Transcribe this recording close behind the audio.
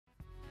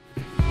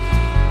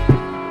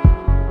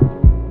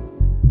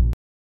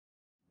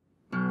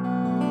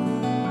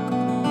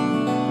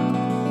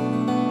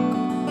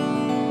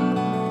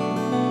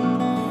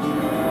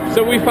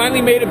finally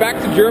made it back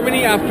to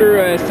Germany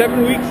after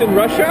 7 weeks in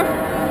Russia.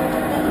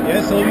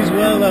 Yes, all is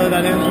well,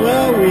 that ends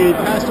well. We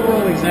passed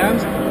all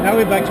exams. Now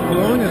we're back to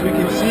Cologne. As we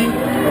can see,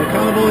 the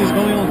carnival is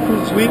going on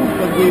full swing,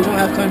 but we won't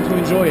have time to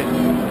enjoy it.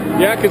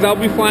 Yeah, because I'll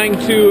be flying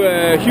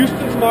to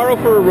Houston tomorrow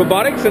for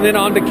robotics and then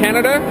on to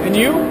Canada. And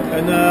you?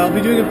 And I'll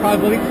be doing a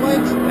parabolic flight.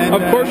 And,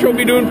 of course you'll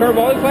be doing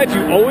parabolic flights.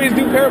 You always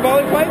do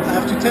parabolic flights? I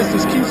have to test the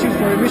skin suit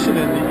for emission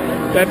ending.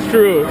 That's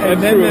true.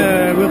 And then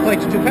we'll fly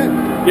to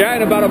Japan. Yeah,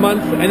 in about a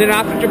month. And then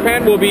after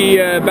Japan, we'll be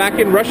back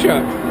in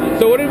Russia.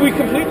 So what did we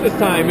complete this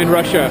time in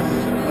Russia?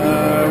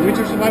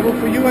 Winter survival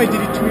for you, I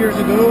did it 2 years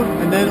ago,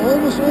 and then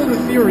almost all the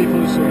theory for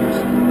the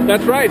Soyuz.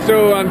 That's right.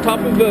 So on top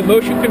of the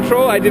motion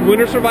control, I did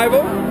winter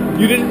survival.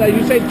 You did,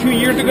 you said 2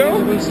 years ago?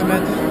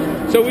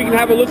 So we can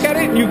have a look at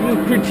it, and you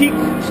can critique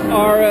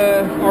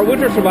our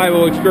winter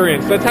survival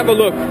experience. Let's have a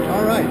look.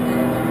 All right.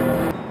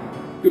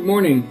 Good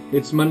morning.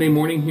 It's Monday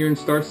morning here in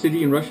Star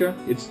City in Russia.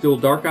 It's still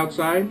dark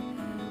outside.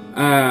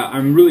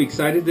 I'm really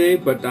excited today,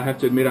 but I have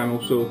to admit I'm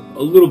also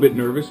a little bit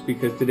nervous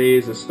because today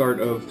is the start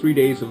of 3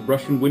 days of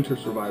Russian winter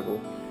survival.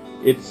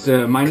 It's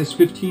minus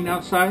 15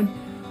 outside.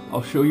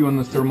 I'll show you on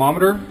the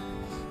thermometer.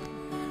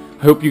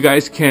 I hope you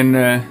guys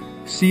can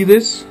see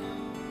this.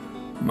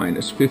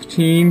 Minus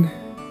 15.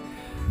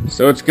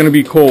 So it's going to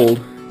be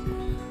cold.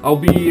 I'll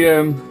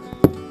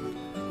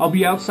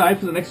be outside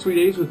for the next 3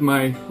 days with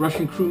my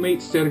Russian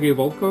crewmate Sergei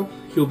Volkov.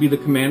 He'll be the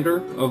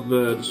commander of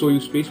the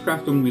Soyuz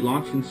spacecraft when we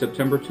launch in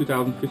September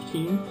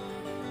 2015.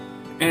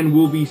 And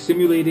we'll be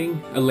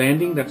simulating a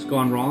landing that's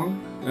gone wrong.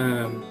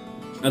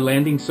 A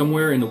landing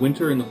somewhere in the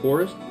winter in the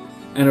forest.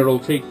 And it'll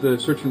take the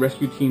search and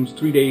rescue teams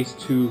 3 days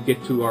to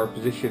get to our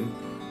position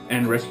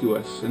and rescue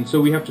us. And so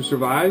we have to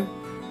survive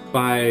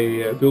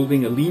by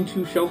building a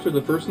lean-to shelter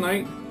the first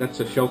night.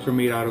 That's a shelter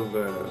made out of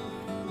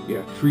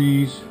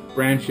trees,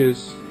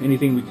 branches,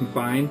 anything we can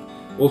find.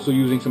 Also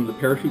using some of the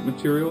parachute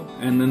material.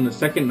 And then the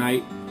second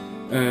night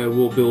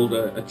we'll build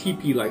a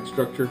teepee-like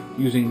structure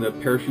using the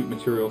parachute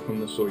material from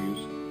the Soyuz.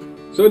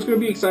 So it's going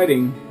to be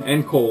exciting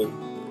and cold.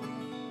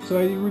 So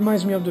it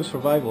reminds me of the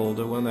survival,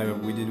 the one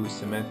that we did with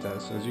Samantha.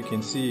 So as you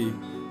can see,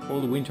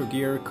 all the winter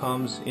gear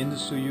comes in the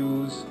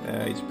Soyuz.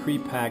 It's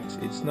pre-packed.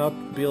 It's not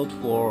built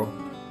for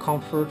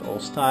comfort or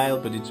style,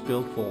 but it's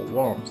built for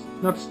warmth.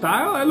 Not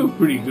style? I look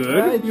pretty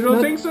good. You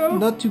don't think so?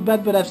 Not too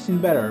bad, but I've seen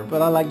better.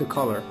 But I like the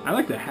color. I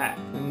like the hat.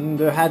 And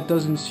the hat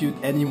doesn't suit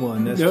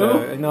anyone.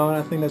 No? No,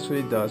 I think that's what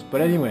it does.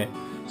 But anyway,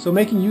 so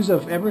making use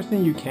of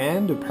everything you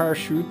can, the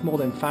parachute more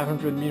than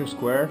 500 meters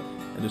square,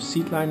 and the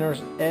seat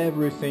liners,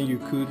 everything you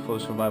could for a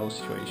survival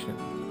situation.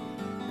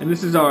 And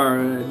this is our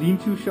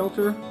lean-to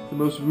shelter, the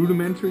most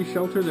rudimentary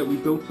shelter that we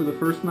built for the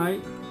first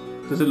night.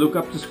 Does it look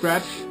up to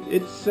scratch?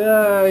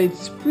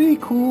 It's pretty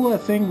cool. I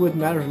think what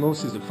matters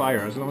most is the fire.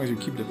 As long as you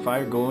keep the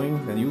fire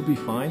going, then you'll be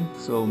fine.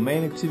 So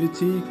main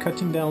activity,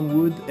 cutting down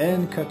wood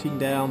and cutting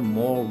down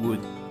more wood.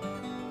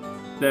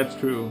 That's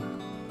true.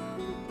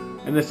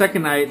 And the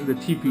second night, the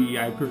teepee,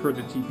 I prefer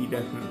the teepee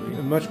definitely.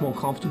 Much more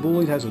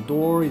comfortable. It has a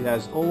door, it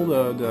has all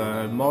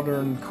the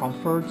modern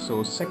comfort.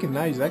 So second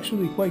night is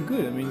actually quite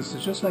good. I mean, it's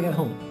just like at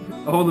home.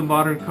 All the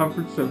modern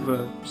comforts of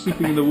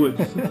sleeping in the woods.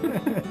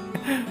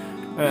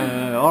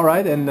 All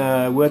right, and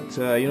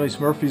it's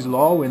Murphy's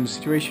Law. When the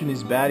situation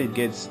is bad, it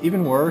gets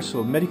even worse.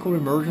 So medical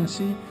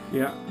emergency.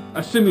 Yeah,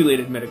 a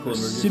simulated medical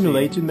emergency.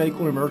 Simulated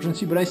medical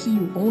emergency. But I see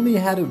you only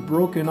had a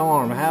broken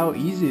arm. How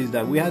easy is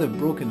that? We had a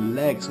broken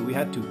leg, so we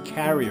had to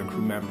carry a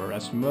crew member.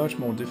 That's much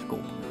more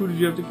difficult. Who did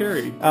you have to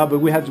carry? But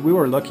we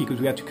were lucky because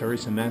we had to carry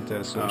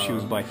Samantha, so she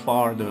was by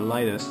far the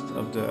lightest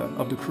of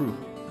the crew.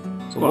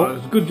 So well,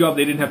 it's a good job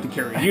they didn't have to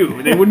carry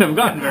you. They wouldn't have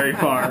gotten very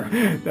far.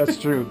 That's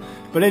true.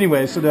 But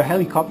anyway, so the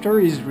helicopter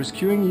is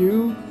rescuing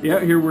you. Yeah,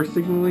 here we're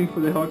signaling for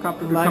the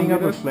helicopter to lining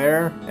come up a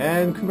flare.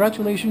 And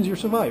congratulations, you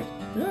survived.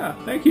 Yeah,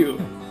 thank you.